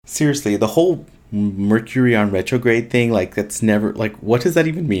Seriously, the whole Mercury on retrograde thing, like, that's never, like, what does that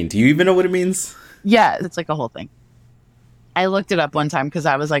even mean? Do you even know what it means? Yeah, it's like a whole thing. I looked it up one time because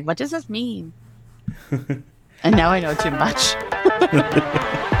I was like, what does this mean? And now I know too much. Riley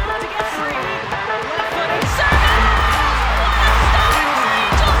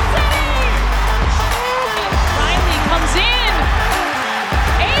comes in.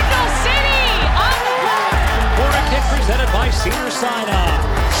 Angel City on the board. Corner kick presented by Cedars-Sinai.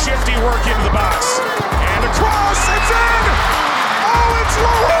 Shifty work into the box. And across, it's in! Oh, it's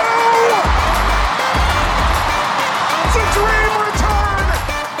LaRue! It's a dream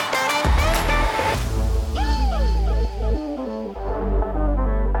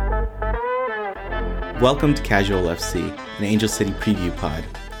return! Welcome to Casual FC, an Angel City preview pod.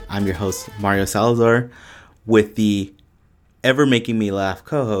 I'm your host, Mario Salazar, with the ever making me laugh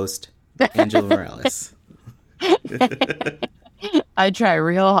co-host, Angela Morales. I try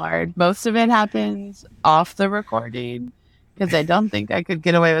real hard. Most of it happens off the recording because I don't think I could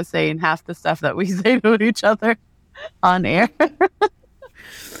get away with saying half the stuff that we say to each other on air.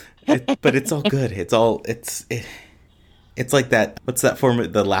 But it's all good. It's like that. What's that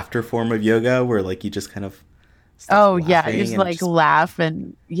form? The laughter form of yoga, where like you just kind of. Oh yeah, you just like laugh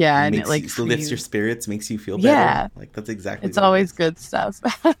and yeah, and it like lifts your spirits, makes you feel better. Yeah, like that's exactly. It's always good stuff.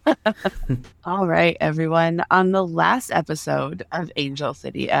 All right, everyone. On the last episode of Angel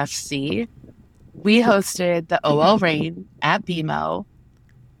City FC, we hosted the OL Reign at BMO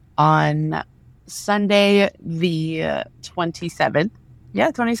on Sunday, the 27th. Yeah,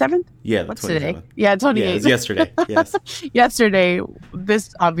 27th? Yeah, what's 27th. Today? Yeah, 28th. Yeah, it was yesterday. Yes. Yesterday.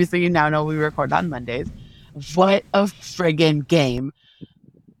 This, obviously, you now know we record on Mondays. What a friggin' game.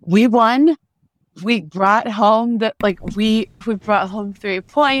 We won. We brought home we brought home 3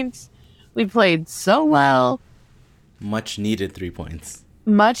 points. We played so well. Much needed 3 points.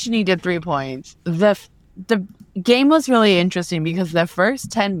 Much needed 3 points. The game was really interesting because the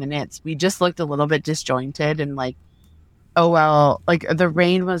first 10 minutes we just looked a little bit disjointed and like, oh well, like the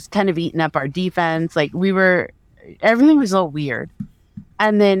rain was kind of eating up our defense. Like everything was a little weird.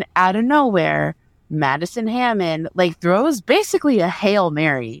 And then out of nowhere, Madison Hammond like throws basically a Hail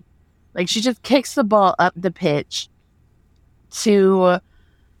Mary. Like she just kicks the ball up the pitch to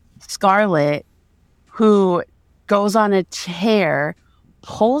Scarlett, who goes on a tear,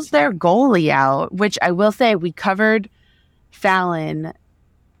 pulls their goalie out, which I will say we covered Fallon,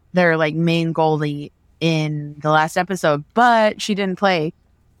 their like main goalie, in the last episode, but she didn't play.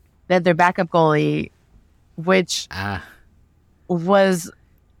 They had their backup goalie, which was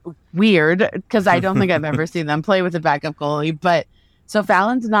weird because I don't think I've ever seen them play with a backup goalie. But so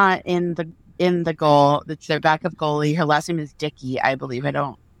Fallon's not in the goal. It's their backup goalie. Her last name is Dickey, I believe. I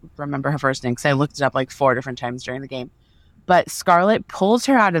don't remember her first name because I looked it up like 4 different times during the game. But Scarlett pulls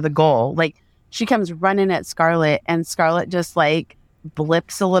her out of the goal. Like she comes running at Scarlett, and Scarlett just like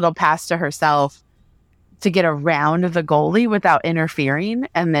blips a little pass to herself to get around the goalie without interfering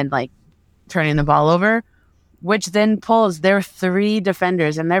and then like turning the ball over, which then pulls their 3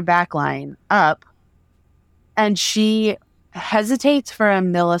 defenders in their back line up. And she hesitates for a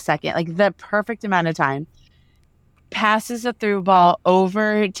millisecond, like the perfect amount of time, passes a through ball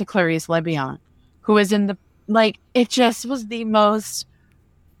over to Clarice Lebion, who is in the, like, it just was the most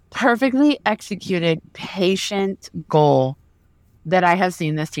perfectly executed, patient goal that I have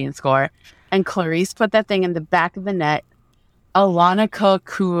seen this team score. And Clarice put that thing in the back of the net. Alana Cook,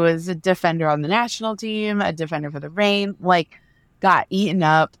 who is a defender on the national team, a defender for the Reign, like, got eaten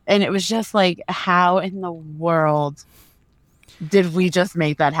up. And it was just like, how in the world did we just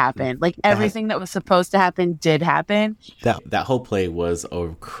make that happen? Like, everything that was supposed to happen did happen. That whole play was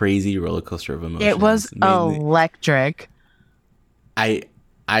a crazy roller coaster of emotions. It was electric. I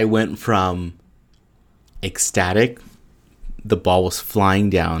went from ecstatic. The ball was flying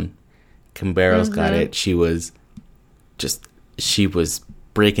down. Camberos got it. She was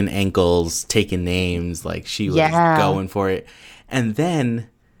breaking ankles, taking names, like she was going for it. And then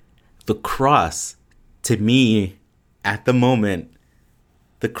the cross, to me, at the moment,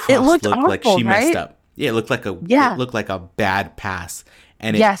 the cross looked awful, like she messed right? up. Yeah, it looked like a bad pass.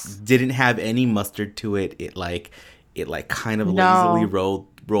 And it didn't have any mustard to it. It kind of lazily rolled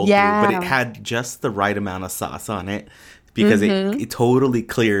through, but it had just the right amount of sauce on it because it totally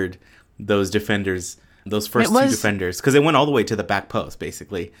cleared those defenders, those first 2 defenders, because it went all the way to the back post,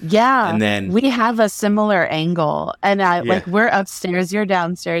 basically. Yeah. And then we have a similar angle, and like we're upstairs, you're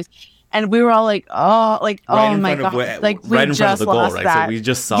downstairs, and we were all like, oh my god, like we right in front of the goal, lost right? that. So we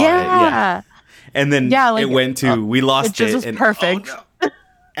just saw it. Yeah. And then it went to we lost it. It was perfect. Oh, no.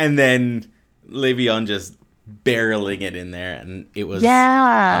 And then Le'Veon just barreling it in there, and it was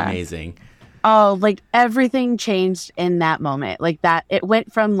amazing. Oh, like everything changed in that moment. Like that, it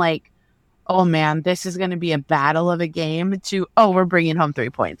went from like, oh man, this is going to be a battle of a game to, oh, we're bringing home 3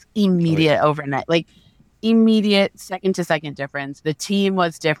 points. Immediate overnight, like immediate second to second difference. The team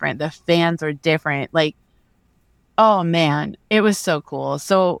was different. The fans were different. Like, oh man, it was so cool.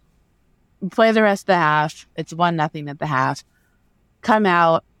 So play the rest of the half. It's 1-0 at the half. Come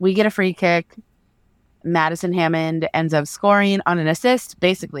out. We get a free kick. Madison Hammond ends up scoring on an assist,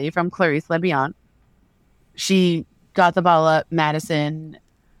 basically, from Clarice Lebihan. She got the ball up. Madison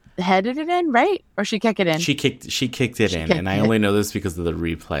headed it in, right? Or she kicked it in? She kicked it in. And I only know this because of the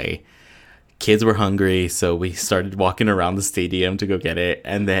replay. Kids were hungry, so we started walking around the stadium to go get it.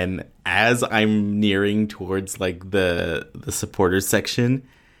 And then as I'm nearing towards like the supporters section,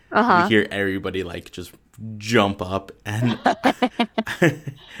 we hear everybody like just jump up, and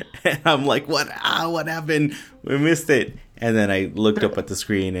and I'm like, what happened? We missed it. And then I looked up at the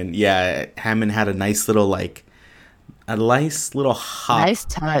screen, and Hammond had a nice little hop, nice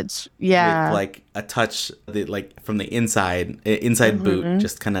touch, with like a touch that, like from the inside boot,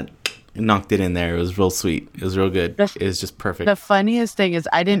 just kind of knocked it in there. It was real sweet. It was real good. It was just perfect. The funniest thing is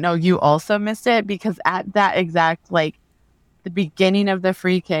I didn't know you also missed it, because at that exact like the beginning of the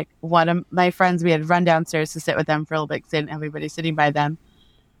free kick, one of my friends, we had run downstairs to sit with them for a little bit, and everybody sitting by them.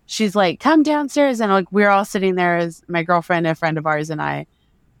 She's like, come downstairs. And like, we're all sitting there as my girlfriend, a friend of ours, and I,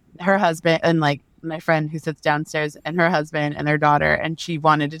 her husband, and like my friend who sits downstairs, and her husband and their daughter. And she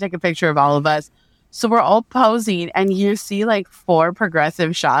wanted to take a picture of all of us. So we're all posing, and you see like 4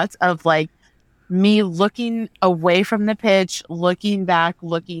 progressive shots of like me looking away from the pitch, looking back,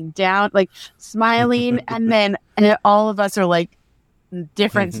 looking down, like smiling. and all of us are like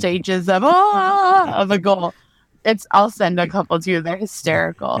different stages of a goal. I'll send a couple to you. They're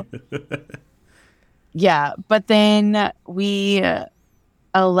hysterical. Yeah. But then we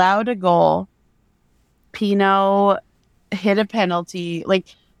allowed a goal. Pino hit a penalty. Like,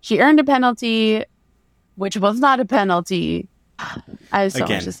 she earned a penalty, which was not a penalty. I have so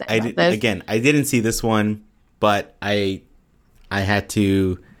much to say about this. Again, I didn't see this one, but I had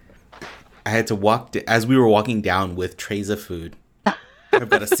to walk as we were walking down with trays of food. I've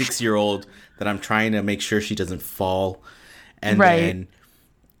got a 6-year-old that I'm trying to make sure she doesn't fall, and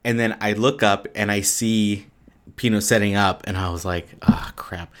then I look up and I see Pino setting up, and I was like, oh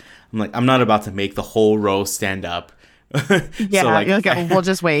crap! I'm like, I'm not about to make the whole row stand up. Yeah, so like, you're like, we'll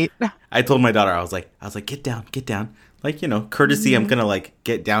just wait. I told my daughter, I was like, get down. Like, you know, courtesy, I'm gonna like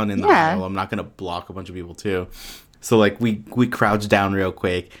get down in the aisle. I'm not gonna block a bunch of people too. So like we crouched down real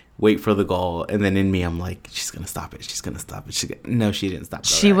quick, wait for the goal, and then in me, I'm like, she's gonna stop it. No, she didn't stop it.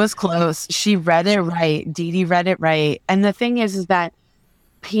 She was close. She read it right. Didi read it right. And the thing is that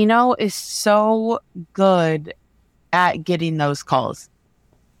Pino is so good at getting those calls.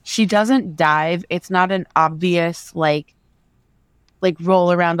 She doesn't dive. It's not an obvious like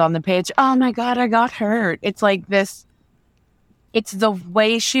roll around on the pitch. Oh my God, I got hurt. It's like this. It's the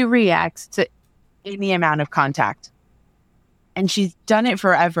way she reacts to any amount of contact. And she's done it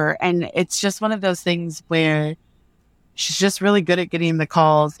forever. And it's just one of those things where she's just really good at getting the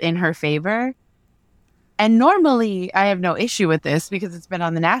calls in her favor. And normally I have no issue with this because it's been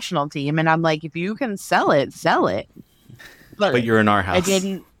on the national team. And I'm like, if you can sell it, sell it. But you're in our house. I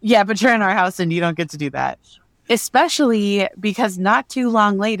didn't. Yeah, but you're in our house and you don't get to do that. Especially because not too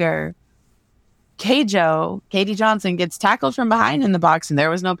long later, Katie Johnson gets tackled from behind in the box, and there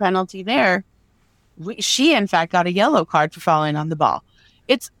was no penalty there. She, in fact, got a yellow card for falling on the ball.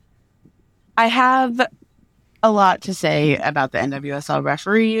 I have a lot to say about the NWSL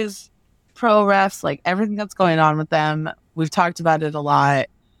referees, pro refs, like everything that's going on with them. We've talked about it a lot,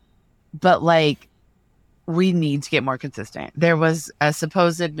 but like, we need to get more consistent. There was a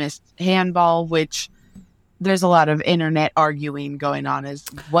supposed missed handball, which there's a lot of internet arguing going on.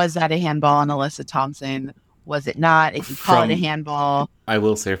 Was that a handball on Alyssa Thompson? Was it not? If you call it a handball, I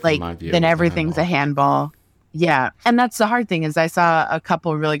will say from my view, then everything's a handball. Yeah. And that's the hard thing is I saw a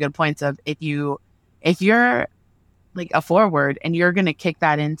couple really good points of if you're like a forward and you're going to kick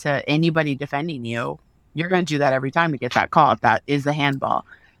that into anybody defending you, you're going to do that every time to get that call. If that is a handball.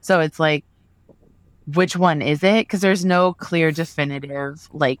 So it's like, which one is it? Because there's no clear definitive,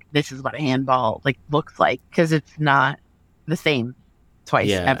 like, this is what a handball like looks like, because it's not the same twice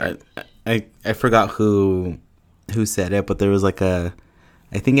ever. I forgot who said it, but there was like I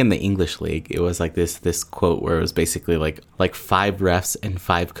think in the English league, it was like this quote where it was basically like 5 refs and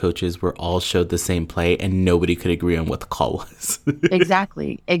 5 coaches were all showed the same play and nobody could agree on what the call was.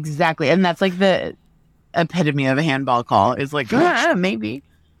 Exactly. And that's like the epitome of a handball call is like, maybe.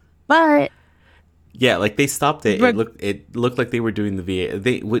 But Yeah, like they stopped it. It looked like they were doing the VA.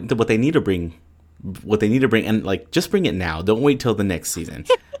 What they need to bring, and like just bring it now. Don't wait till the next season.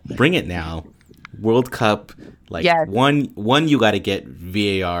 Bring it now. World Cup, like one you got to get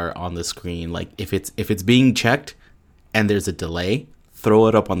VAR on the screen. Like if it's being checked and there's a delay, throw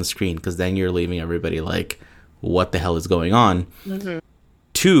it up on the screen, because then you're leaving everybody like, what the hell is going on? Mm-hmm.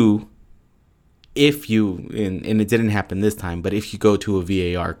 2, if you and it didn't happen this time, but if you go to a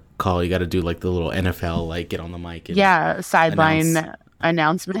VAR call, you got to do like the little NFL, like get on the mic and sideline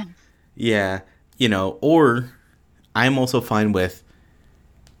announcement. Yeah, or I'm also fine with,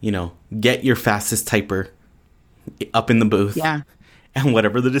 get your fastest typer up in the booth. Yeah. And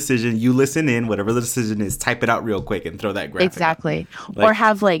whatever the decision, you listen in, whatever the decision is, type it out real quick and throw that graphic Exactly. Or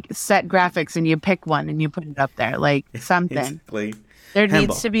have like set graphics and you pick one and you put it up there, like something. Exactly. There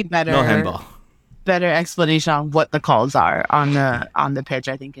needs to be better explanation on what the calls are on the pitch,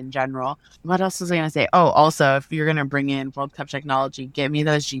 I think, in general. What else was I going to say? Oh, also, if you're going to bring in World Cup technology, give me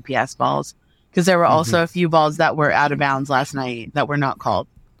those GPS balls. Because there were also a few balls that were out of bounds last night that were not called.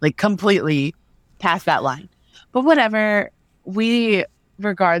 Like, completely past that line. But whatever.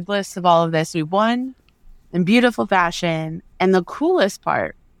 Regardless of all of this, we won in beautiful fashion. And the coolest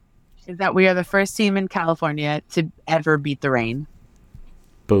part is that we are the first team in California to ever beat the Reign.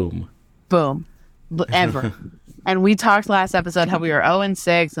 Boom. Ever. And we talked last episode how we were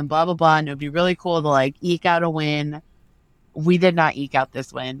 0-6 and blah, blah, blah. And it would be really cool to like eke out a win. We did not eke out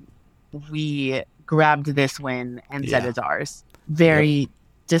this win. We grabbed this win and said it's ours. Very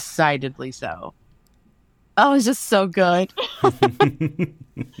decidedly so. Oh, it was just so good.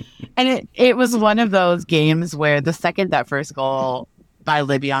 And it was one of those games where the second that first goal by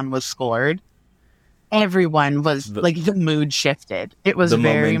Libyan was scored, everyone was the mood shifted. It was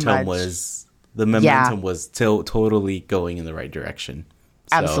very much... The momentum was totally going in the right direction.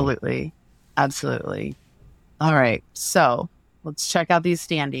 So. Absolutely. All right. So let's check out these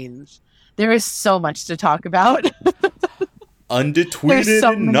standings. There is so much to talk about.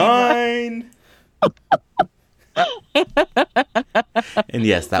 Undetweeted in 9. And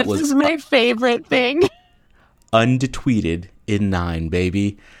yes, this was my favorite thing. Undetweeted in 9,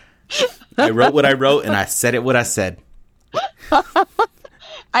 baby. I wrote what I wrote and I said what I said.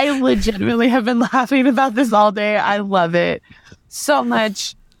 I legitimately have been laughing about this all day. I love it so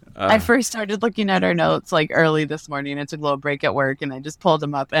much. I first started looking at our notes like early this morning. I took a little break at work and I just pulled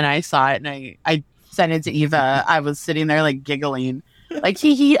them up and I saw it and I sent it to Eva. I was sitting there like giggling, like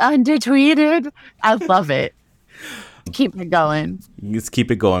he undetweeted. I love it. Keep it going. Let's keep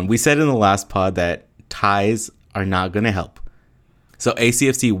it going. We said in the last pod that ties are not going to help. So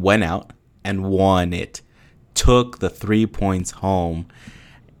ACFC went out and won it. Took the 3 points home.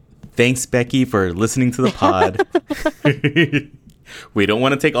 Thanks, Becky, for listening to the pod. We don't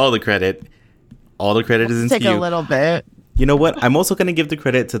want to take all the credit. All the credit is into you. Take a little bit. You know what? I'm also going to give the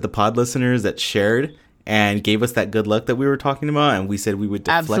credit to the pod listeners that shared and gave us that good luck that we were talking about. And we said we would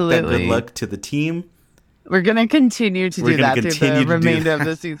deflect that good luck to the team. We're going to continue to do that through the remainder of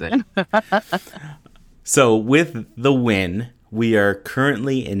the season. So with the win, we are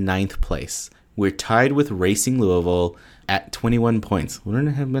currently in 9th place. We're tied with Racing Louisville at 21 points. Wouldn't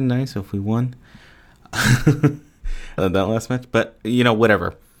it have been nice if we won that last match? But,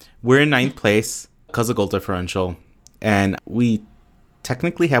 whatever. We're in 9th place because of goal differential. And we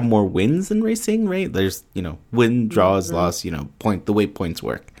technically have more wins than Racing, right? There's, win, draws, loss, the way points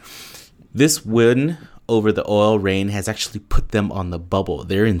work. This win over the OL Reign has actually put them on the bubble.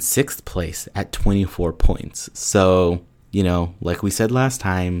 They're in 6th place at 24 points. So, like we said last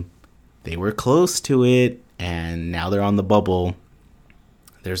time, they were close to it, and now they're on the bubble.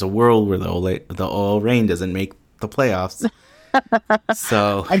 There's a world where the OL Reign doesn't make the playoffs.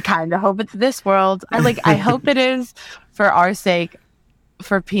 So I kind of hope it's this world. I hope it is for our sake,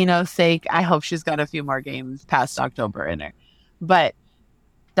 for Pino's sake. I hope she's got a few more games past October in her. But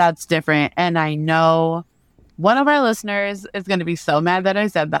that's different. And I know one of our listeners is going to be so mad that I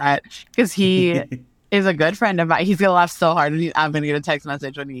said that because he is a good friend of mine. He's going to laugh so hard. And I'm going to get a text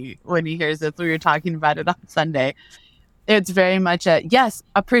message when he hears this. We were talking about it on Sunday. It's very much yes,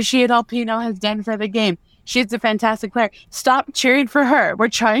 appreciate all Pino has done for the game. She's a fantastic player. Stop cheering for her. We're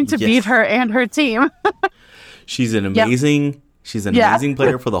trying to beat her and her team. She's an amazing amazing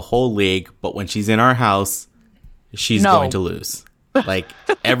player for the whole league, but when she's in our house, she's going to lose. Like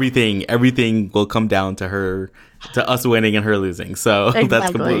everything will come down to us winning and her losing. So exactly.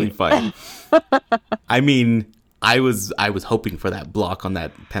 That's completely fine. I mean, I was hoping for that block on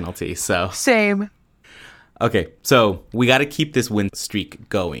that penalty. So same. Okay, so we got to keep this win streak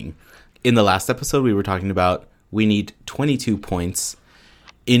going. In the last episode, we were talking about we need 22 points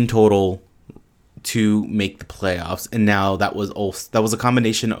in total to make the playoffs, and now that was a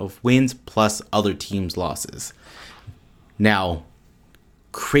combination of wins plus other teams' losses. Now,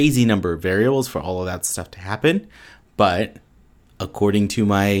 crazy number of variables for all of that stuff to happen, but according to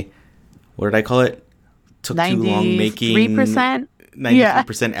my, what did I call it? Took too long making 93%.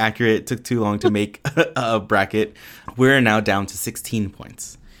 93% accurate. Took too long to make a bracket. We're now down to 16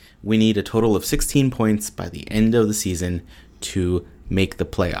 points. We need a total of 16 points by the end of the season to make the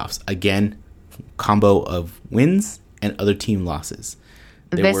playoffs. Again, combo of wins and other team losses.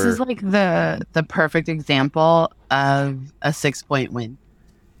 This is like the perfect example of a 6-point win.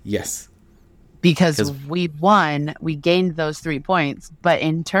 Yes. Because we won, we gained those 3 points, but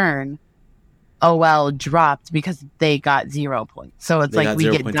in turn, OL dropped because they got 0 points. So it's like we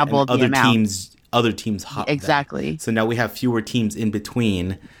get double the amount. Other teams hop exactly. So now we have fewer teams in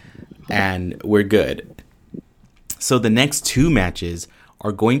between, and we're good. So the next 2 matches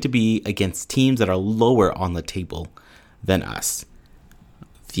are going to be against teams that are lower on the table than us.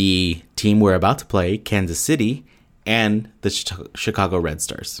 The team we're about to play, Kansas City, and the Chicago Red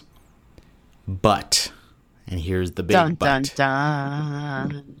Stars. But, and here's the big dun, but. Dun,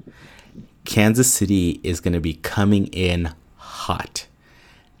 dun. Kansas City is going to be coming in hot.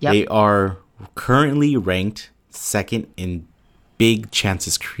 Yep. They are currently ranked second in big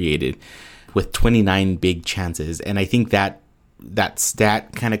chances created with 29 big chances. And I think that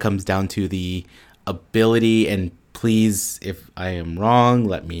stat kind of comes down to the ability, and please, if I am wrong,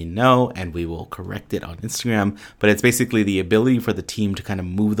 let me know and we will correct it on Instagram. But it's basically the ability for the team to kind of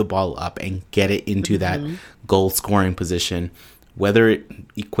move the ball up and get it into that goal scoring position. Whether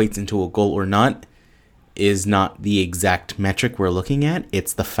it equates into a goal or not is not the exact metric we're looking at.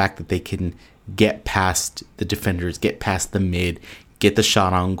 It's the fact that they can get past the defenders, get past the mid, get the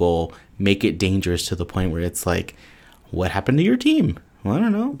shot on goal, make it dangerous to the point where it's like, what happened to your team? Well, I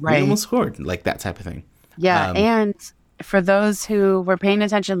don't know. Right. We almost scored. Like that type of thing. Yeah, and for those who were paying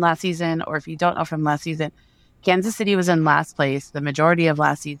attention last season, or if you don't know from last season, Kansas City was in last place the majority of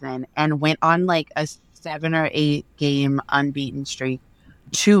last season and went on like a 7 or 8 game unbeaten streak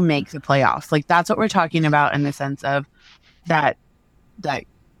to make the playoffs. Like that's what we're talking about in the sense of that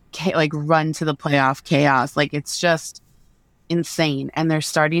like run to the playoff chaos. Like it's just insane, and they're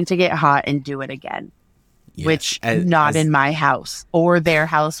starting to get hot and do it again. Yes. Which not in my house or their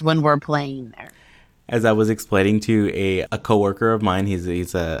house when we're playing there. As I was explaining to a coworker of mine, he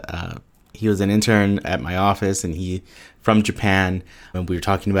was an intern at my office, and he from Japan, and we were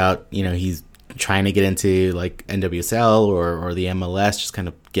talking about, he's trying to get into like NWSL or the MLS, just kind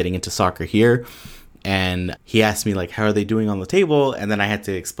of getting into soccer here. And he asked me like, how are they doing on the table? And then I had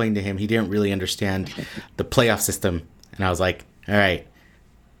to explain to him, he didn't really understand the playoff system. And I was like, all right,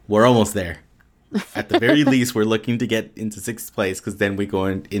 we're almost there. At the very least, we're looking to get into 6th place because then we go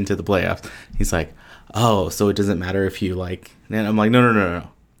into the playoffs. He's like, oh, so it doesn't matter if you like. And I'm like, no.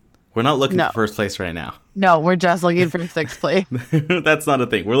 We're not looking for 1st place right now. No, we're just looking for 6th place. That's not a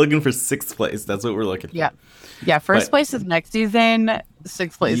thing. We're looking for 6th place. That's what we're looking for. Yeah. 1st place is next season.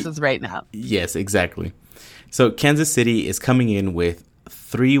 6th place is right now. Yes, exactly. So Kansas City is coming in with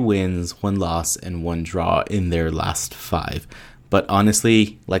 3 wins, 1 loss, and 1 draw in their last 5. But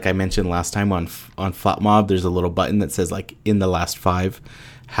honestly, like I mentioned last time on FotMob, there's a little button that says like in the last 5,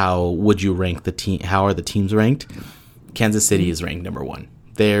 how would you rank the team? How are the teams ranked? Kansas City is ranked number 1.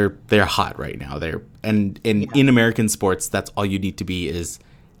 They're hot right now. In American sports, that's all you need to be is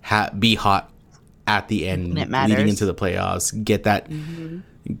be hot at the end, leading into the playoffs. Get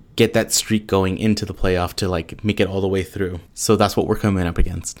that streak going into the playoff to like make it all the way through. So that's what we're coming up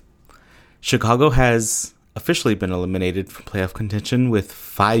against. Chicago has officially been eliminated from playoff contention with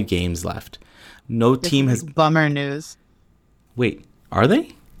 5 games left. No team has bummer news. Wait, are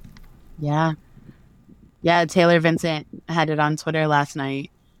they? Yeah. Yeah, Taylor Vincent had it on Twitter last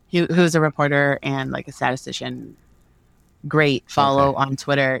night. Who's a reporter and like a statistician. Great follow on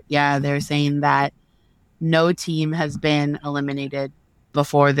Twitter. Yeah, they're saying that no team has been eliminated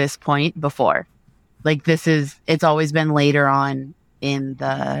before this point before. Like it's always been later on in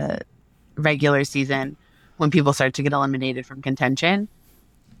the regular season when people start to get eliminated from contention.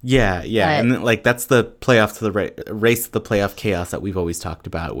 Yeah. And like that's the playoff to the race to the playoff chaos that we've always talked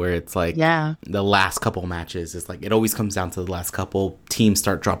about, where it's like the last couple matches is like it always comes down to the last couple. Teams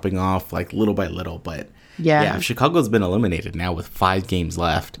start dropping off like little by little, but Chicago's been eliminated now with 5 games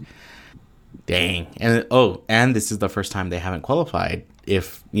left. Dang. And this is the first time they haven't qualified.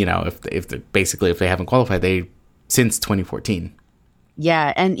 If they haven't qualified, since 2014.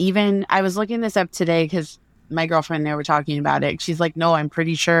 Yeah, and even I was looking this up today because my girlfriend and I were talking about it. She's like, no, I'm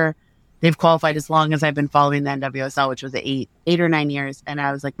pretty sure they've qualified as long as I've been following the NWSL, which was 8 or 9 years. And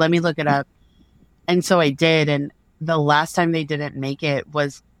I was like, let me look it up. And so I did. And the last time they didn't make it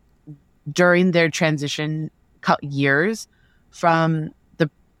was during their transition years from the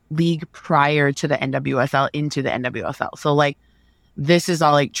league prior to the NWSL into the NWSL. So like this is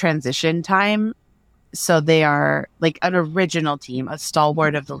all like transition time. So they are like an original team, a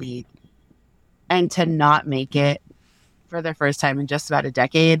stalwart of the league. And to not make it for their first time in just about a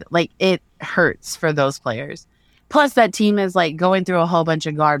decade, like it hurts for those players. Plus that team is like going through a whole bunch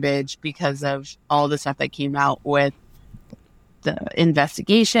of garbage because of all the stuff that came out with the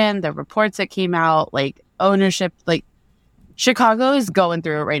investigation, the reports that came out, like ownership, like Chicago is going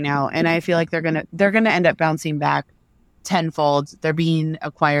through it right now. And I feel like they're going to end up bouncing back tenfold. They're being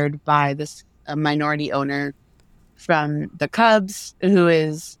acquired by this minority owner from the Cubs, who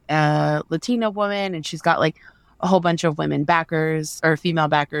is a Latina woman, and she's got like a whole bunch of women backers or female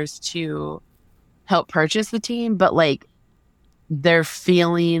backers to help purchase the team, but like they're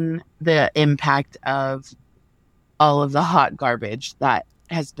feeling the impact of all of the hot garbage that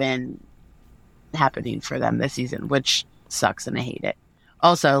has been happening for them this season, which sucks and I hate it.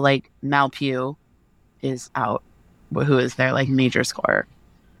 Also, like Mal Pugh is out, who is their like major scorer.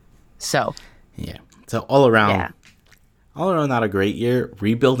 So yeah, so all around not a great year,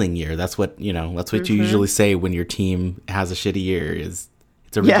 rebuilding year. That's what you usually say when your team has a shitty year. Is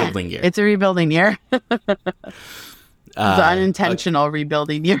it's a rebuilding year. It's a rebuilding year. It's an unintentional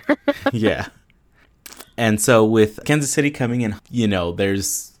rebuilding year. Yeah. And so with Kansas City coming in,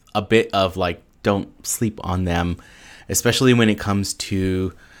 there's a bit of like, don't sleep on them, especially when it comes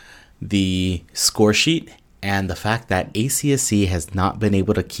to the score sheet and the fact that ACSC has not been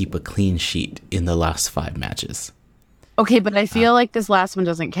able to keep a clean sheet in the last 5 matches. Okay, but I feel like this last one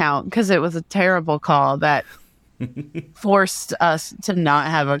doesn't count because it was a terrible call that forced us to not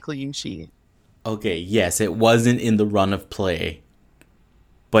have a clean sheet. Okay, yes, it wasn't in the run of play,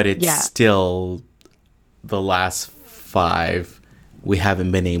 but it's still the last 5. We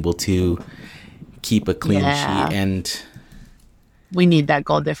haven't been able to keep a clean sheet, and we need that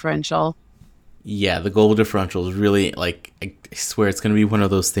goal differential. Yeah, the goal differential is really like, I swear it's going to be one of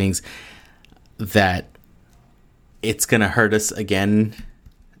those things that it's going to hurt us again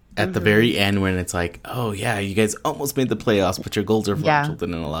at the very end when it's like, oh yeah, you guys almost made the playoffs, but your goal differential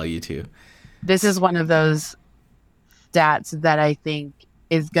didn't allow you to. This is one of those stats that I think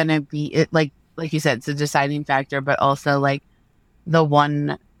is going to be, like you said, it's a deciding factor, but also like the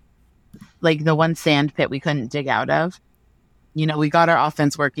one sand pit we couldn't dig out of. We got our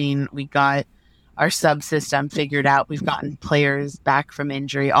offense working. We got our sub-system figured out. We've gotten players back from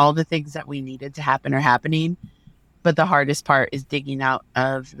injury. All the things that we needed to happen are happening. But the hardest part is digging out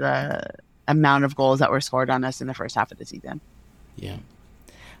of the amount of goals that were scored on us in the first half of the season. Yeah.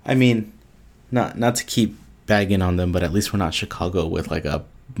 I mean, not to keep bagging on them, but at least we're not Chicago with like a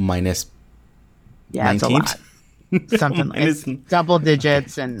minus 19. It's a lot. Something like double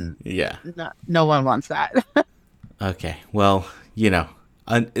digits, and no one wants that. Okay, well,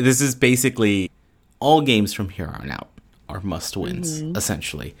 this is basically all games from here on out are must wins,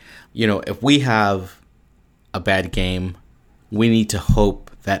 essentially. If we have a bad game, we need to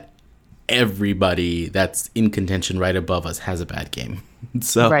hope that everybody that's in contention right above us has a bad game.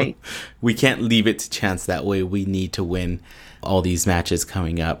 So we can't leave it to chance that way. We need to win all these matches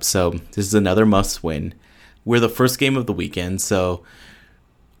coming up. So this is another must win. We're the first game of the weekend, so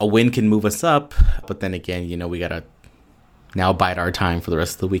a win can move us up. But then again, we got to now bide our time for the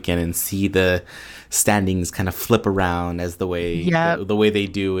rest of the weekend and see the standings kind of flip around as the way they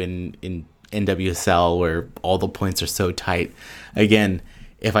do in NWSL, where all the points are so tight. Again,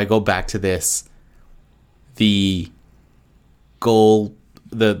 if I go back to this, the goal,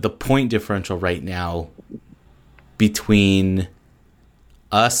 the point differential right now between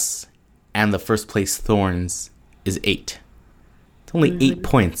us and the first place Thorns is 8. It's only 8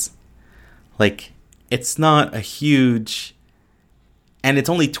 points. Like, it's not a huge, and it's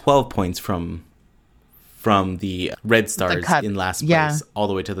only 12 points from the Red Stars in last place all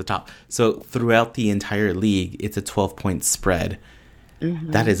the way to the top. So throughout the entire league, it's a 12-point spread.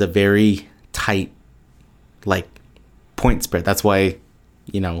 That is a very tight, like, point spread. That's why,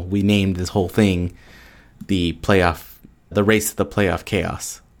 we named this whole thing the race to the playoff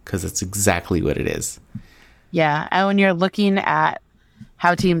chaos, because it's exactly what it is. Yeah, and when you're looking at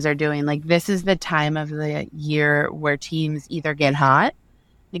how teams are doing, like, this is the time of the year where teams either get hot,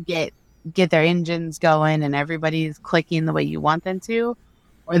 get their engines going and everybody's clicking the way you want them to,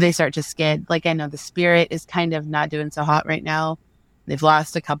 or they start to skid. Like, I know the Spirit is kind of not doing so hot right now. They've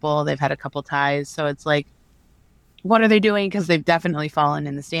lost a couple. They've had a couple ties. So it's like, what are they doing? Because they've definitely fallen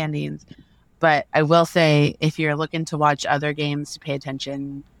in the standings. But I will say, if you're looking to watch other games to pay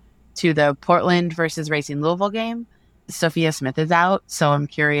attention to the Portland versus Racing Louisville game. Sophia Smith is out, so I'm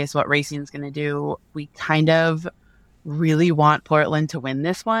curious what Racing's going to do. We kind of really want Portland to win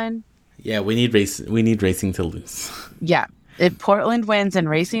this one. Yeah, we need Racing to lose. Yeah. If Portland wins and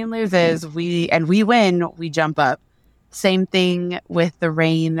Racing loses, we win, we jump up. Same thing with the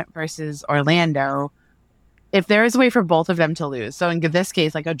Reign versus Orlando. If there is a way for both of them to lose, so in this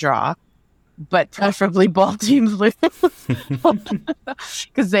case, like a draw, but preferably both teams lose,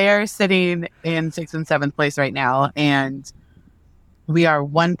 because they are sitting in 6th and 7th place right now, and we are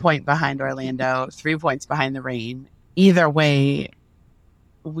 1 point behind Orlando, 3 points behind the Reign. Either way,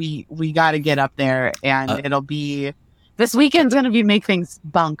 we got to get up there, and it'll be this weekend's going to make things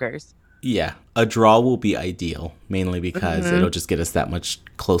bonkers. Yeah, a draw will be ideal, mainly because it'll just get us that much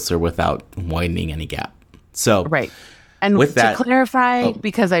closer without widening any gap. So right. And with that, to clarify,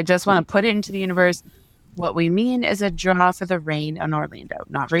 because I just want to put it into the universe, what we mean is a draw for the Reign and Orlando,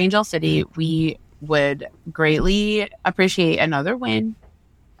 not for Angel City. We would greatly appreciate another win,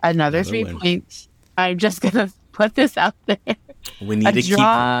 another 3 points. I'm just going to put this out there. We need a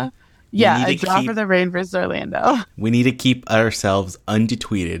draw. A draw for the Reign versus Orlando. We need to keep ourselves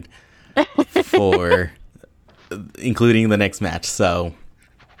undetweeted for including the next match. So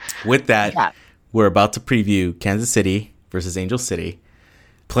with that, we're about to preview Kansas City versus Angel City,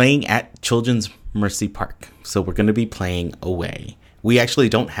 playing at Children's Mercy Park. So we're going to be playing away. We actually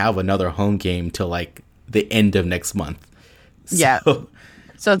don't have another home game till like the end of next month. So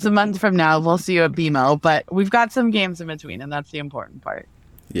it's a month from now. We'll see you at BMO, but we've got some games in between, and that's the important part.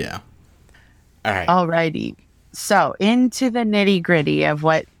 Yeah. All right. Alrighty. So into the nitty gritty of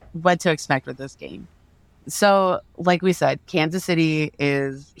what to expect with this game. So, like we said, Kansas City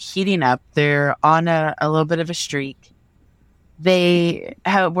is heating up. They're on a little bit of a streak. They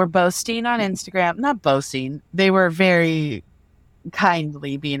were boasting on Instagram. Not boasting. They were very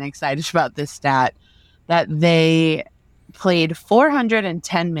kindly being excited about this stat that they played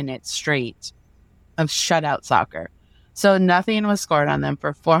 410 minutes straight of shutout soccer. So nothing was scored on them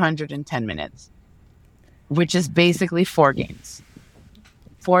for 410 minutes, which is basically 4 games.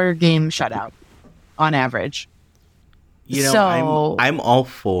 4-game shutout on average. You know, I'm all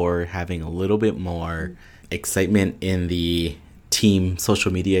for having a little bit more excitement in the team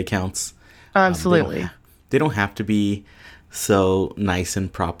social media accounts. Absolutely. They don't have to be so nice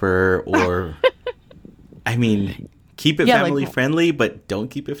and proper, or I mean, keep it family friendly, but don't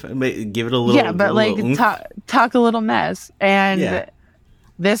keep it give it a little. Yeah, but talk a little mess. And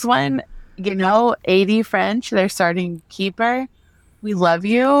this one, 80 French, their starting keeper. We love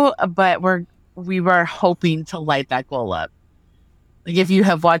you, but we were hoping to light that goal up. Like, if you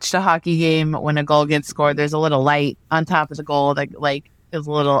have watched a hockey game, when a goal gets scored, there's a little light on top of the goal that is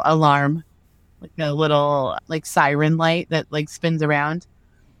a little alarm, like a little siren light that spins around.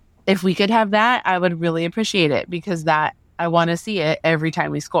 If we could have that, I would really appreciate it, because I want to see it every time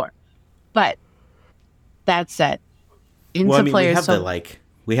we score. But that said, players.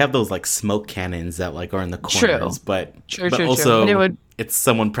 We have those smoke cannons that are in the corners, but it's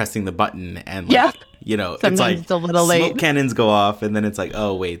someone pressing the button, and sometimes it's a little late. Smoke cannons go off, and then it's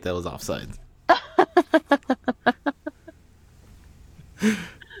oh wait, that was offside.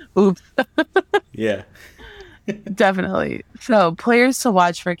 Oops. Yeah. Definitely. So, players to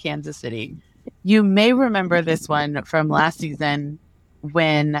watch for Kansas City. You may remember this one from last season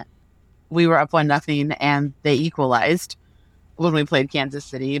when we were up 1-0 and they equalized when we played Kansas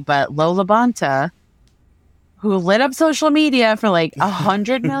City. But Lola Bonta, who lit up social media for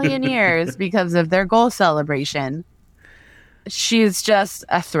 100 million years because of their goal celebration, she's just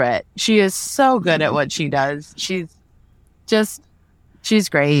a threat. She is so good at what she does. She's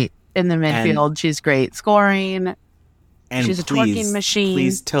great in the midfield. She's great scoring. And she's a twerking machine.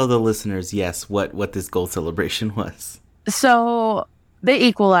 Please tell the listeners, what this goal celebration was. So they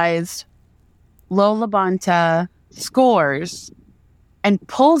equalized. Lola Bonta scores and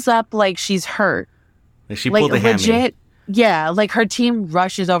pulls up like she's hurt. She pulled a hammy. Legit, yeah, her team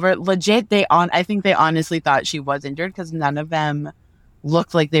rushes over. Legit, I think they honestly thought she was injured, because none of them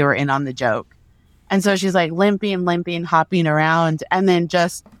looked like they were in on the joke. And so she's limping, hopping around, and then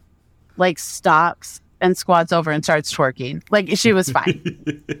just stops and squats over and starts twerking. She was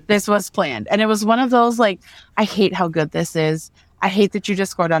fine. This was planned. And it was one of those, I hate how good this is. I hate that you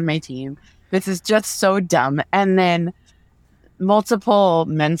just scored on my team. This is just so dumb. And then multiple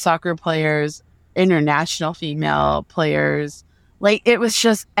men's soccer players, international female players, it was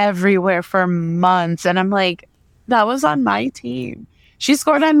just everywhere for months. And I'm that was on my team. She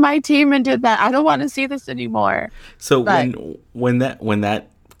scored on my team and did that. I don't want to see this anymore. So when that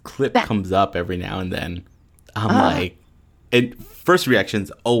clip comes up every now and then, I'm and first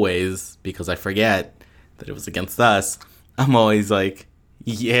reactions always, because I forget that it was against us, I'm always like,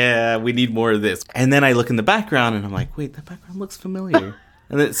 yeah, we need more of this. And then I look in the background and I'm like, wait, that background looks familiar.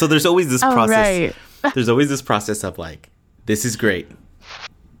 And then, so there's always this process. Right. There's always this process of like, this is great.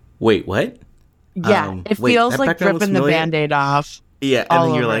 Wait, what? Yeah, it feels like ripping the Band-Aid off. Yeah, and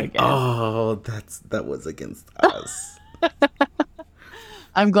then you're like, again. Oh, that was against us.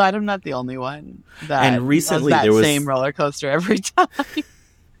 I'm glad I'm not the only one that and recently does that same roller coaster every time.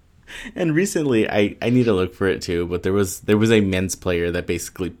 And recently, I need to look for it too, but there was a men's player that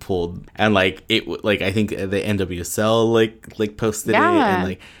basically pulled, and like it, like I think the NWSL like posted it,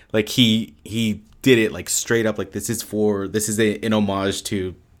 and like he did it like straight up, like this is an homage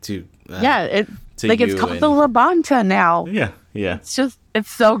to it's like it's called the La Banta now. Yeah. It's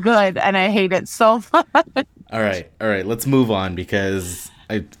so good, and I hate it so much. All right, let's move on, because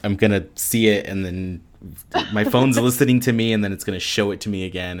I'm gonna see it, and then my phone's listening to me, and then it's gonna show it to me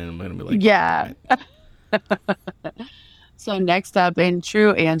again, and I'm gonna be like, yeah. Right. So next up, in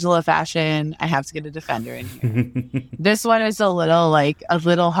true Angela fashion, I have to get a defender in here. This one is a little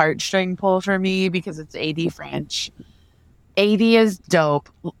heartstring pull for me, because it's AD French. AD is dope.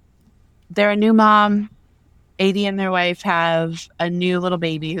 They're a new mom. AD and their wife have a new little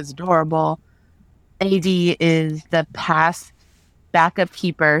baby who's adorable. AD is the past backup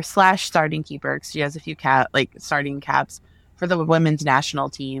keeper / starting keeper, because she has a few starting caps for the women's national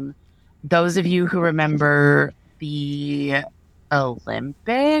team. Those of you who remember the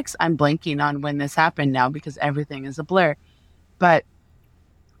Olympics, I'm blanking on when this happened now because everything is a blur. But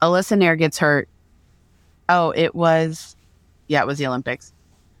Alyssa Nair gets hurt. Oh, it was the Olympics.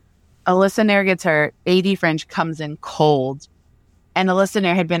 Alyssa Nair gets hurt. AD French comes in cold. And Alyssa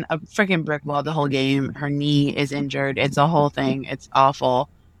Nair had been a freaking brick wall the whole game. Her knee is injured. It's a whole thing. It's awful.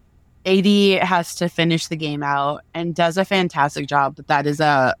 AD has to finish the game out and does a fantastic job. But that is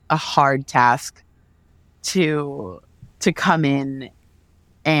a hard task to come in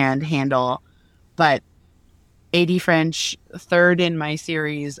and handle. But AD French, third in my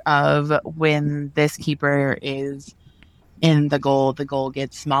series of when this keeper is in the goal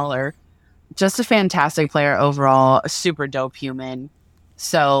gets smaller. Just a fantastic player overall, a super dope human.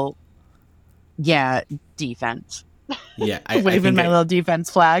 So, yeah, defense. Yeah, waving my little defense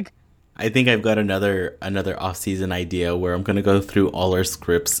flag. I think I've got another off-season idea where I'm gonna go through all our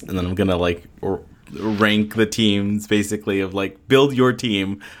scripts, and then I'm gonna like rank the teams, basically, of like build your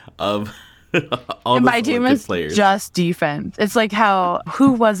team of all the my team is players. Just defense. It's like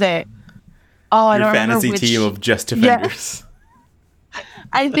who was it? Oh, I don't remember fantasy team of just defenders. Yeah.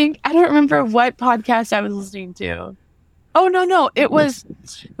 I don't remember what podcast I was listening to. Oh, no. It was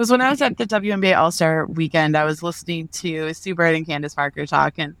when I was at the WNBA All-Star weekend. I was listening to Sue Bird and Candace Parker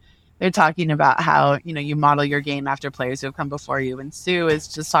talk, and they're talking about how, you model your game after players who have come before you. And Sue is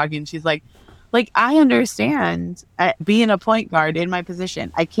just talking. She's like, I understand being a point guard in my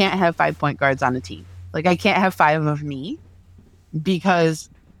position. I can't have 5 point guards on a team. Like, I can't have 5 of me because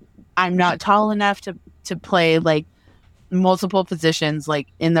I'm not tall enough to play like multiple positions, like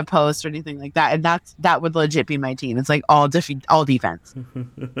in the post or anything like that. And that would legit be my team. It's like all defense,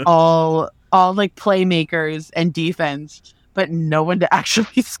 all like playmakers and defense, but no one to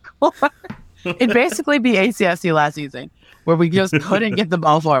actually score. It'd basically be ACSC last season where we just couldn't get the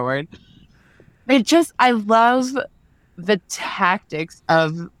ball forward. I love the tactics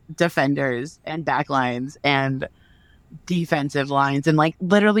of defenders and backlines and defensive lines, and like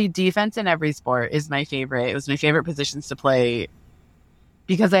literally defense in every sport is my favorite. It was my favorite positions to play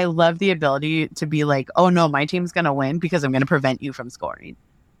because I love the ability to be like, oh no, my team's gonna win because I'm gonna prevent you from scoring.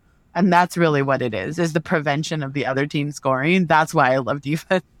 And that's really what it is the prevention of the other team scoring. That's why I love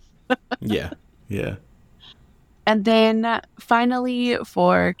defense. Yeah. And then finally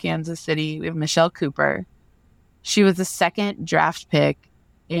for Kansas City, we have Michelle Cooper. She was the second draft pick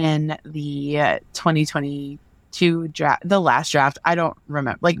in the 2022 draft, the last draft. I don't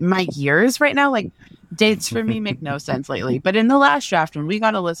remember. Like, my years right now, like, dates for me make no sense lately. But in the last draft, when we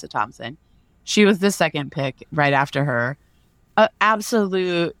got Alyssa Thompson, she was the second pick right after her. An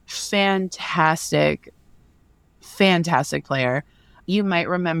absolute fantastic player. You might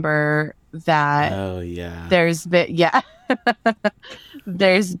remember that. Oh, yeah.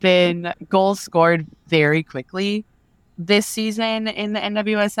 There's been goals scored very quickly this season in the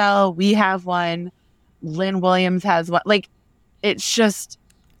NWSL. We have one. Lynn Williams has one. Like, it's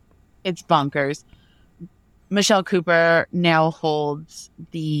bonkers. Michelle Cooper now holds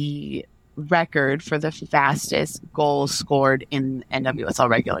the record for the fastest goals scored in NWSL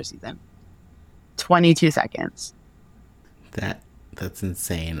regular season. 22 seconds. That's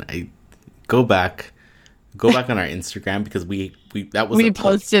insane. I go back go back on our Instagram because we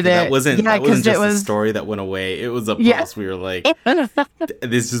posted it. That wasn't just a story that went away. It was a post. We were like,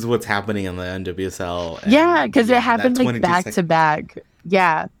 this is what's happening on the NWSL. Because it happened like back to back.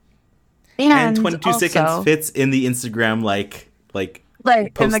 Yeah. And 22 seconds fits in the Instagram like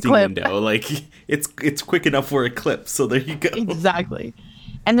posting in the clip window. Like it's quick enough for a clip. So there you go. Exactly.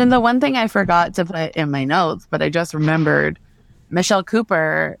 And then the one thing I forgot to put in my notes, but I just remembered, Michelle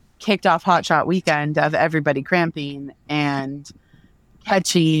Cooper kicked off Hot Shot weekend of everybody cramping and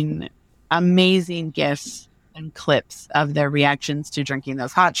catching amazing gifs and clips of their reactions to drinking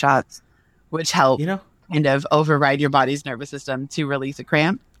those hot shots, which help kind of override your body's nervous system to release a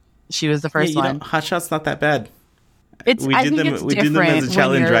cramp. She was the first one. Hot shot's not that bad. We did them as a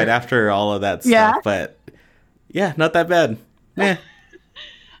challenge right after all of that stuff, but yeah, not that bad. Yeah.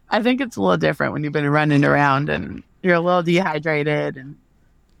 I think it's a little different when you've been running around and you're a little dehydrated and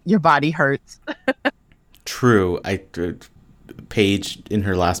your body hurts. True. Paige in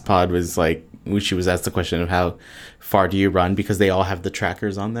her last pod was like, she was asked the question of how far do you run, because they all have the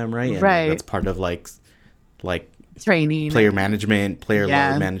trackers on them, right? And right. That's part of like training, player management, player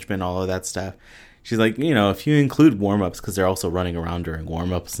load management, all of that stuff. She's like, if you include warm-ups, because they're also running around during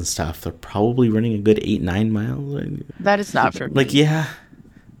warm-ups and stuff, they're probably running a good 8-9 miles. That is not for me. Like, yeah.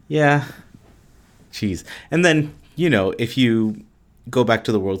 Jeez. And then, if you go back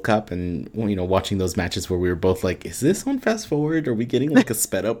to the World Cup and, watching those matches where we were both like, is this on fast forward? Are we getting like a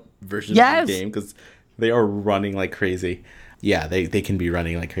sped up version of the game? Because they are running like crazy. Yeah, they can be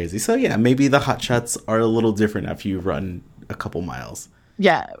running like crazy. So yeah, maybe the hot shots are a little different after you run a couple miles.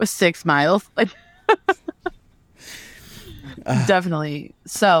 Yeah, it was 6 miles. Definitely.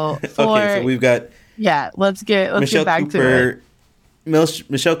 So so we've got let's get back to it.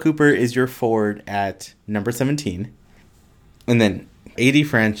 Michelle Cooper is your forward at number 17. And then AD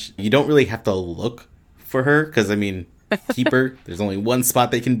French, you don't really have to look for her because, keeper, there's only one spot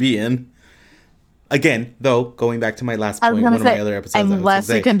they can be in. Again, though, going back to my last point, one of my other episodes. Unless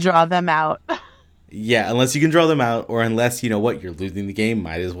you can draw them out. Yeah, unless you can draw them out, or unless, you're losing the game,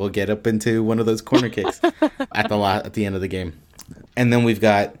 might as well get up into one of those corner kicks at the end of the game. And then we've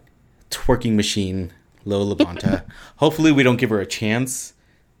got twerking machine, Lo LaBonta. Hopefully we don't give her a chance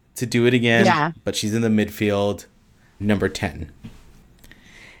to do it again, but she's in the midfield, number 10.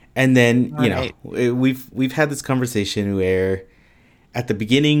 And then, we've had this conversation where at the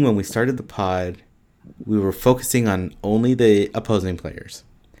beginning when we started the pod, we were focusing on only the opposing players.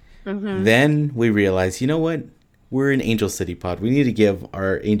 Mm-hmm. Then we realized, what? We're an Angel City pod. We need to give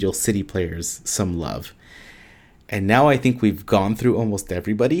our Angel City players some love. And now I think we've gone through almost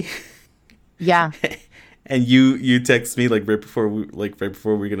everybody. Yeah. And you text me right before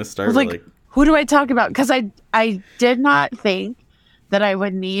we're gonna start. I was like, who do I talk about? Because I did not think that I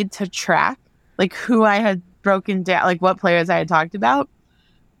would need to track who I had broken down, what players I had talked about.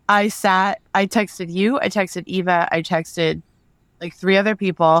 I texted you, I texted Eva, I texted 3 other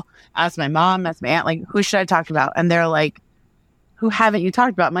people, asked my mom, asked my aunt, who should I talk about? And they're like, who haven't you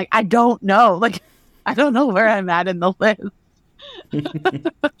talked about? I'm like, I don't know. I don't know where I'm at in the list.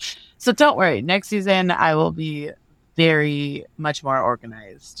 So don't worry. Next season, I will be very much more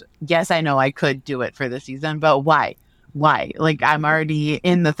organized. Yes, I know I could do it for this season, but why? Why? I'm already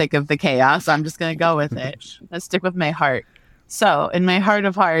in the thick of the chaos. I'm just going to go with it. Let's stick with my heart. So in my heart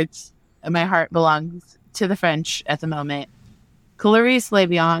of hearts, my heart belongs to the French at the moment. Clarisse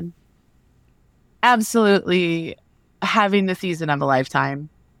Lebihan, absolutely having the season of a lifetime.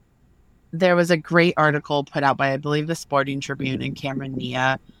 There was a great article put out by, I believe, the Sporting Tribune and Cameron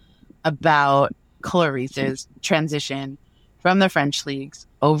Nia about Clarisse's transition from the French leagues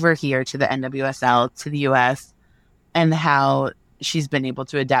over here to the NWSL, to the US, and how she's been able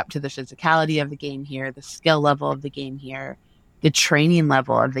to adapt to the physicality of the game here, the skill level of the game here, the training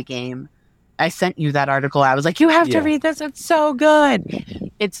level of the game. I sent you that article. I was like, you have to read this. It's so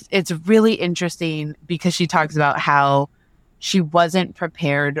good. It's really interesting because she talks about how she wasn't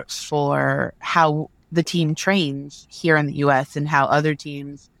prepared for how the team trains here in the US and how other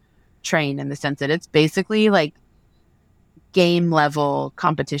teams train, in the sense that it's basically game level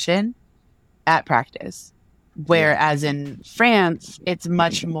competition at practice. Whereas in France, it's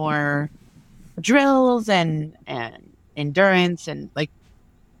much more drills and endurance and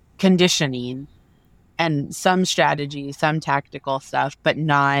conditioning and some strategy, some tactical stuff, but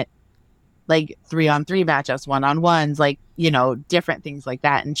not 3-on-3 matchups, 1-on-1s, different things like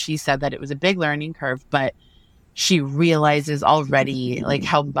that. And she said that it was a big learning curve, but she realizes already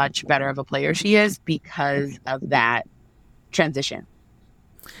how much better of a player she is because of that transition.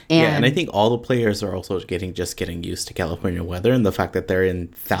 And I think all the players are also getting used to California weather and the fact that they're in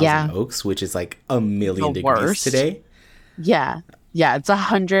Thousand Oaks, which is like 1,000,000 degrees today. Yeah. Yeah, it's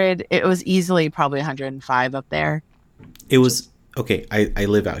 100. It was easily probably 105 up there. It was, okay, I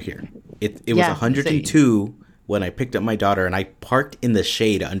live out here. It was 102 when I picked up my daughter, and I parked in the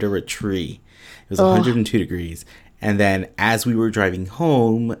shade under a tree. It was 102 degrees. And then as we were driving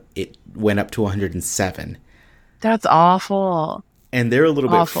home, it went up to 107. That's awful. And they're a little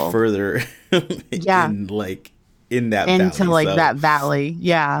bit further in that valley. Into that valley.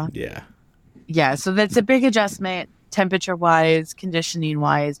 Yeah. Yeah. Yeah. So that's a big adjustment temperature wise, conditioning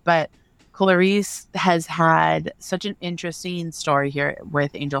wise. But Clarice has had such an interesting story here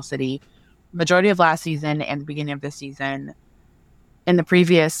with Angel City. Majority of last season and the beginning of this season. In the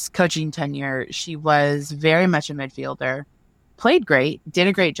previous coaching tenure, she was very much a midfielder. Played great, did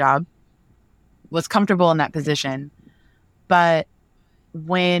a great job, was comfortable in that position. But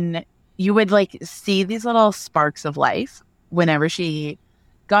when you would see these little sparks of life whenever she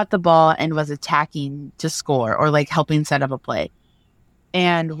got the ball and was attacking to score or helping set up a play.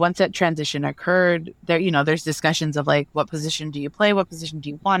 And once that transition occurred, there's discussions of what position do you play? What position do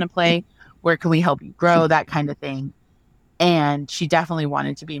you want to play? Where can we help you grow? That kind of thing. And she definitely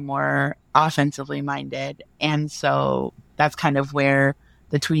wanted to be more offensively minded. And so that's kind of where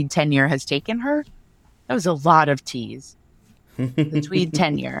the Tweed tenure has taken her. That was a lot of T's. The Tweed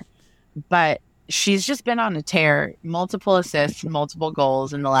tenure. But she's just been on a tear. Multiple assists, multiple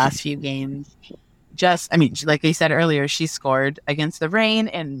goals in the last few games. Like I said earlier, she scored against the Reign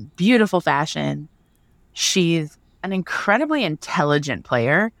in beautiful fashion. She's an incredibly intelligent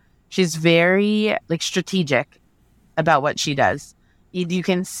player. She's very strategic about what she does. You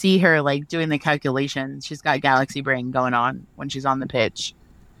can see her doing the calculations. She's got galaxy brain going on when she's on the pitch,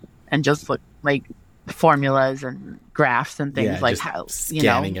 and just formulas and graphs and things how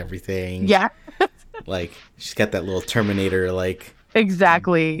scanning everything. Yeah, she's got that little Terminator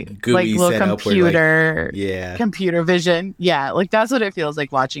exactly little computer computer vision. Yeah, that's what it feels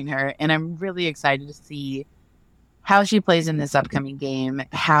like watching her, and I'm really excited to see how she plays in this upcoming game,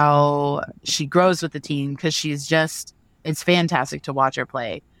 how she grows with the team, because it's fantastic to watch her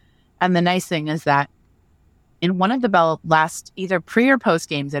play. And the nice thing is that in one of the last either pre or post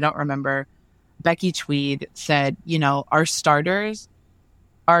games, I don't remember, Becky Tweed said, our starters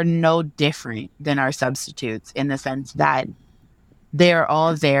are no different than our substitutes in the sense that they're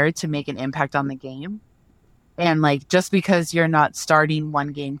all there to make an impact on the game. And just because you're not starting one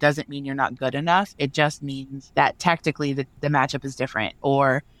game doesn't mean you're not good enough. It just means that tactically the matchup is different,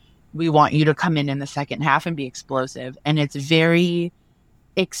 or we want you to come in the second half and be explosive. And it's very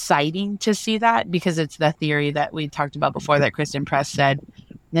exciting to see that, because it's the theory that we talked about before that Kristen Press said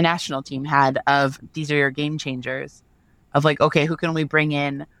the national team had of these are your game changers of okay, who can we bring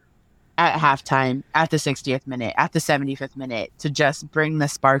in at halftime, at the 60th minute, at the 75th minute to just bring the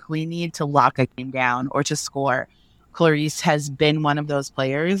spark we need to lock a game down or to score. Clarice has been one of those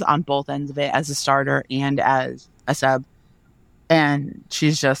players on both ends of it, as a starter and as a sub. And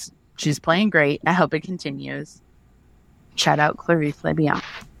she's playing great. I hope it continues. Shout out Clarice Lebion.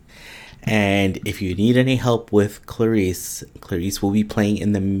 And if you need any help with Clarice will be playing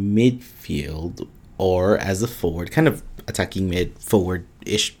in the midfield or as a forward, kind of attacking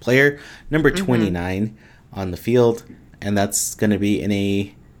mid-forward-ish player, number 29 on the field. And that's going to be in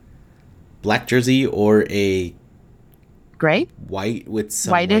a black jersey or a gray? White with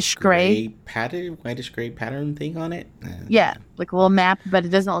some whitish gray pattern thing on it. Yeah, a little map, but it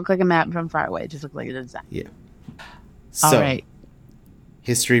doesn't look like a map from far away. It just looks like a design. Yeah. So, all right.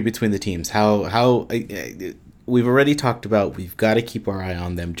 History between the teams. How we've already talked about, we've got to keep our eye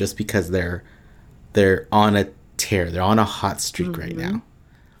on them just because they're on a tear. They're on a hot streak right now.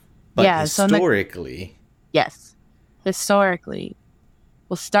 But historically... Historically,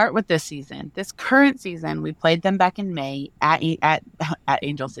 we'll start with this season. This current season, we played them back in May at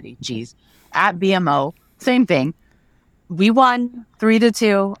Angel City. At BMO. Same thing. We won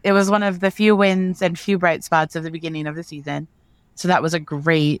 3-2. It was one of the few wins and few bright spots of the beginning of the season. So that was a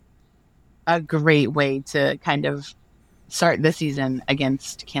great way to kind of start the season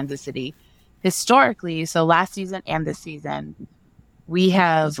against Kansas City. Historically, so last season and this season, we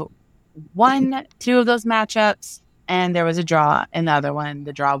have won 2 of those matchups, and there was a draw in the other one.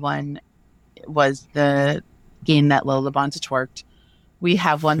 The draw one was the game that Lola Bonta twerked. We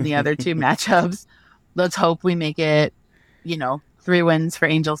have won the other 2 matchups. Let's hope we make it, 3 wins for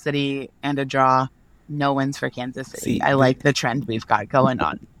Angel City and a draw, no wins for Kansas City. I like the trend we've got going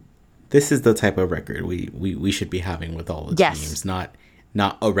on. This is the type of record we should be having with all the teams, not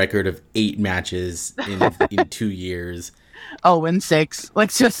a record of 8 matches in 2 years. 0-6.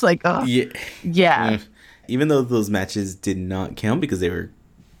 Like, just like, oh. Yeah. Even though those matches did not count because they were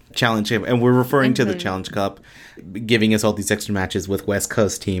Challenge Cup, and we're referring to the Challenge Cup, giving us all these extra matches with West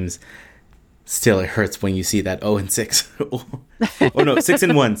Coast teams. Still, it hurts when you see that 0-6. Oh no,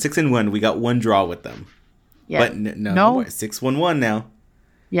 6-1. 6-1. We got one draw with them. Yeah. But no, 6-1-1 now.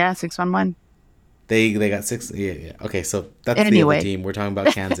 Yeah, 6-1-1. They got 6. Yeah. Okay, so that's the other team. We're talking about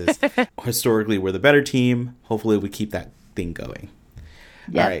Kansas. Historically, we're the better team. Hopefully, we keep that thing going.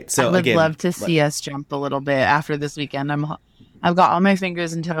 Yeah. All right. So I would love to see us jump a little bit after this weekend. I've got all my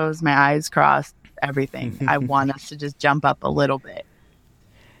fingers and toes, my eyes crossed, everything. I want us to just jump up a little bit.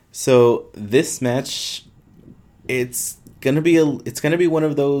 So this match, it's gonna be one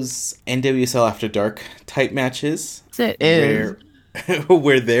of those NWSL After Dark type matches. It is.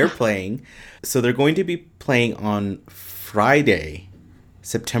 Where they're playing. So they're going to be playing on Friday,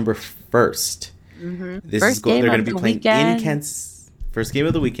 September 1st. Mm-hmm. They're going to be playing in Kansas. First game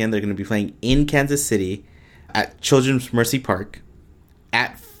of the weekend. They're going to be playing in Kansas City at Children's Mercy Park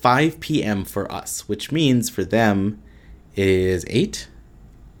at 5 p.m. for us, which means for them is 8.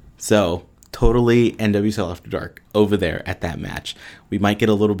 So totally NWSL After Dark over there at that match. We might get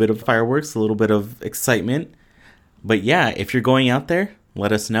a little bit of fireworks, a little bit of excitement. But yeah, if you're going out there,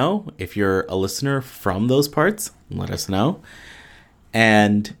 let us know. If you're a listener from those parts, let us know.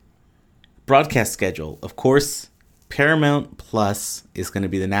 And broadcast schedule. Of course, Paramount Plus is going to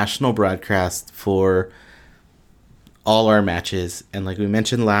be the national broadcast for all our matches. And like we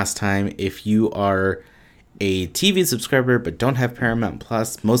mentioned last time, if you are a TV subscriber but don't have Paramount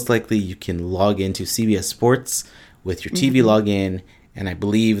Plus, most likely you can log into CBS Sports with your TV login. And I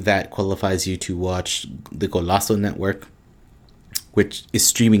believe that qualifies you to watch the Golazo Network, which is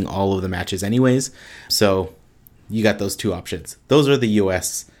streaming all of the matches anyways. So you got those two options. Those are the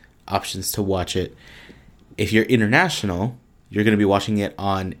US options to watch it. If you're international, you're going to be watching it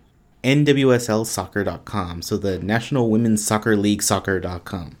on NWSLsoccer.com. So the National Women's Soccer League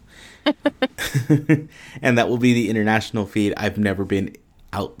Soccer.com. And that will be the international feed. I've never been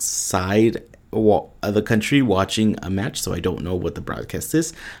outside of the country watching a match, so I don't know what the broadcast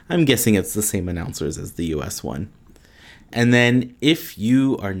is. I'm guessing it's the same announcers as the US one. And then if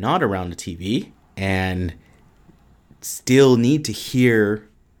you are not around a TV and still need to hear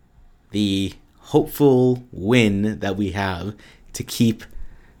the hopeful win that we have to keep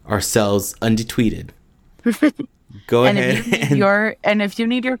ourselves undetweeted, go ahead. If you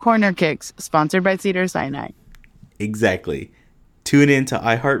need your corner kicks, sponsored by Cedars-Sinai. Exactly. Tune in to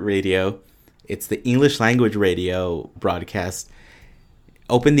iHeartRadio. It's the English language radio broadcast.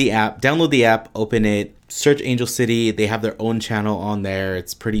 Open the app, download the app, open it, search Angel City. They have their own channel on there.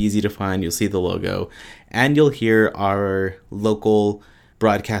 It's pretty easy to find. You'll see the logo. And you'll hear our local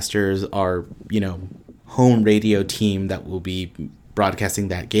broadcasters, our, home radio team that will be broadcasting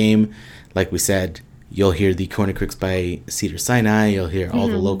that game. Like we said, you'll hear the Corner Kicks by Cedars-Sinai. You'll hear all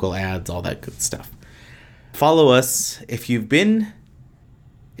the local ads, all that good stuff. Follow us if you're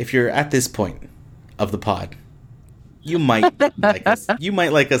at this point of the pod. You might like us. You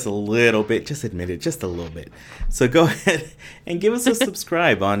might like us a little bit. Just admit it, just a little bit. So go ahead and give us a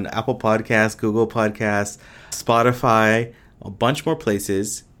subscribe on Apple Podcasts, Google Podcasts, Spotify, a bunch more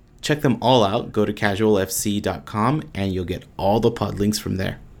places. Check them all out. Go to casualfc.com and you'll get all the pod links from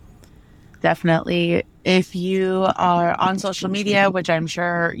there. Definitely. If you are on social media, which I'm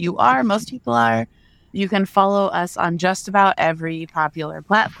sure you are, most people are, you can follow us on just about every popular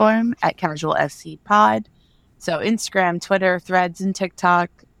platform at Casual FC Pod. So Instagram, Twitter, Threads, and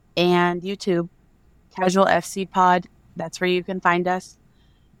TikTok, and YouTube, Casual FC Pod. That's where you can find us.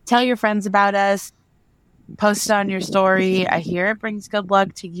 Tell your friends about us. Post it on your story. I hear it brings good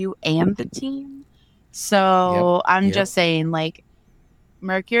luck to you and the team. So I'm just saying,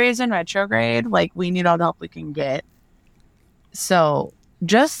 Mercury is in retrograde. We need all the help we can get. So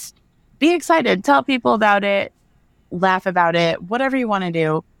just be excited. Tell people about it. Laugh about it. Whatever you want to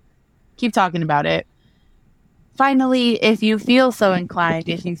do. Keep talking about it. Finally, if you feel so inclined,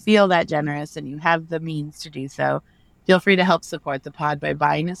 if you feel that generous and you have the means to do so, feel free to help support the pod by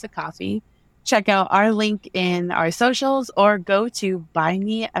buying us a coffee. Check out our link in our socials or go to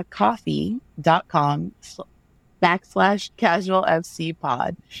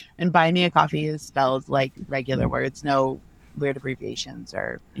buymeacoffee.com/casualfcpod. And buy me a coffee is spelled like regular words, no weird abbreviations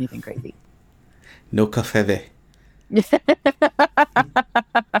or anything crazy. No café.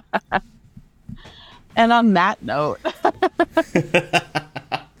 And on that note,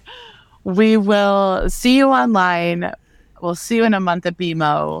 we will see you online. We'll see you in a month at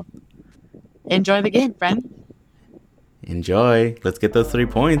BMO. Enjoy the game, friend. Enjoy. Let's get those 3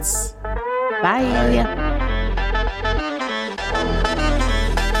 points. Bye.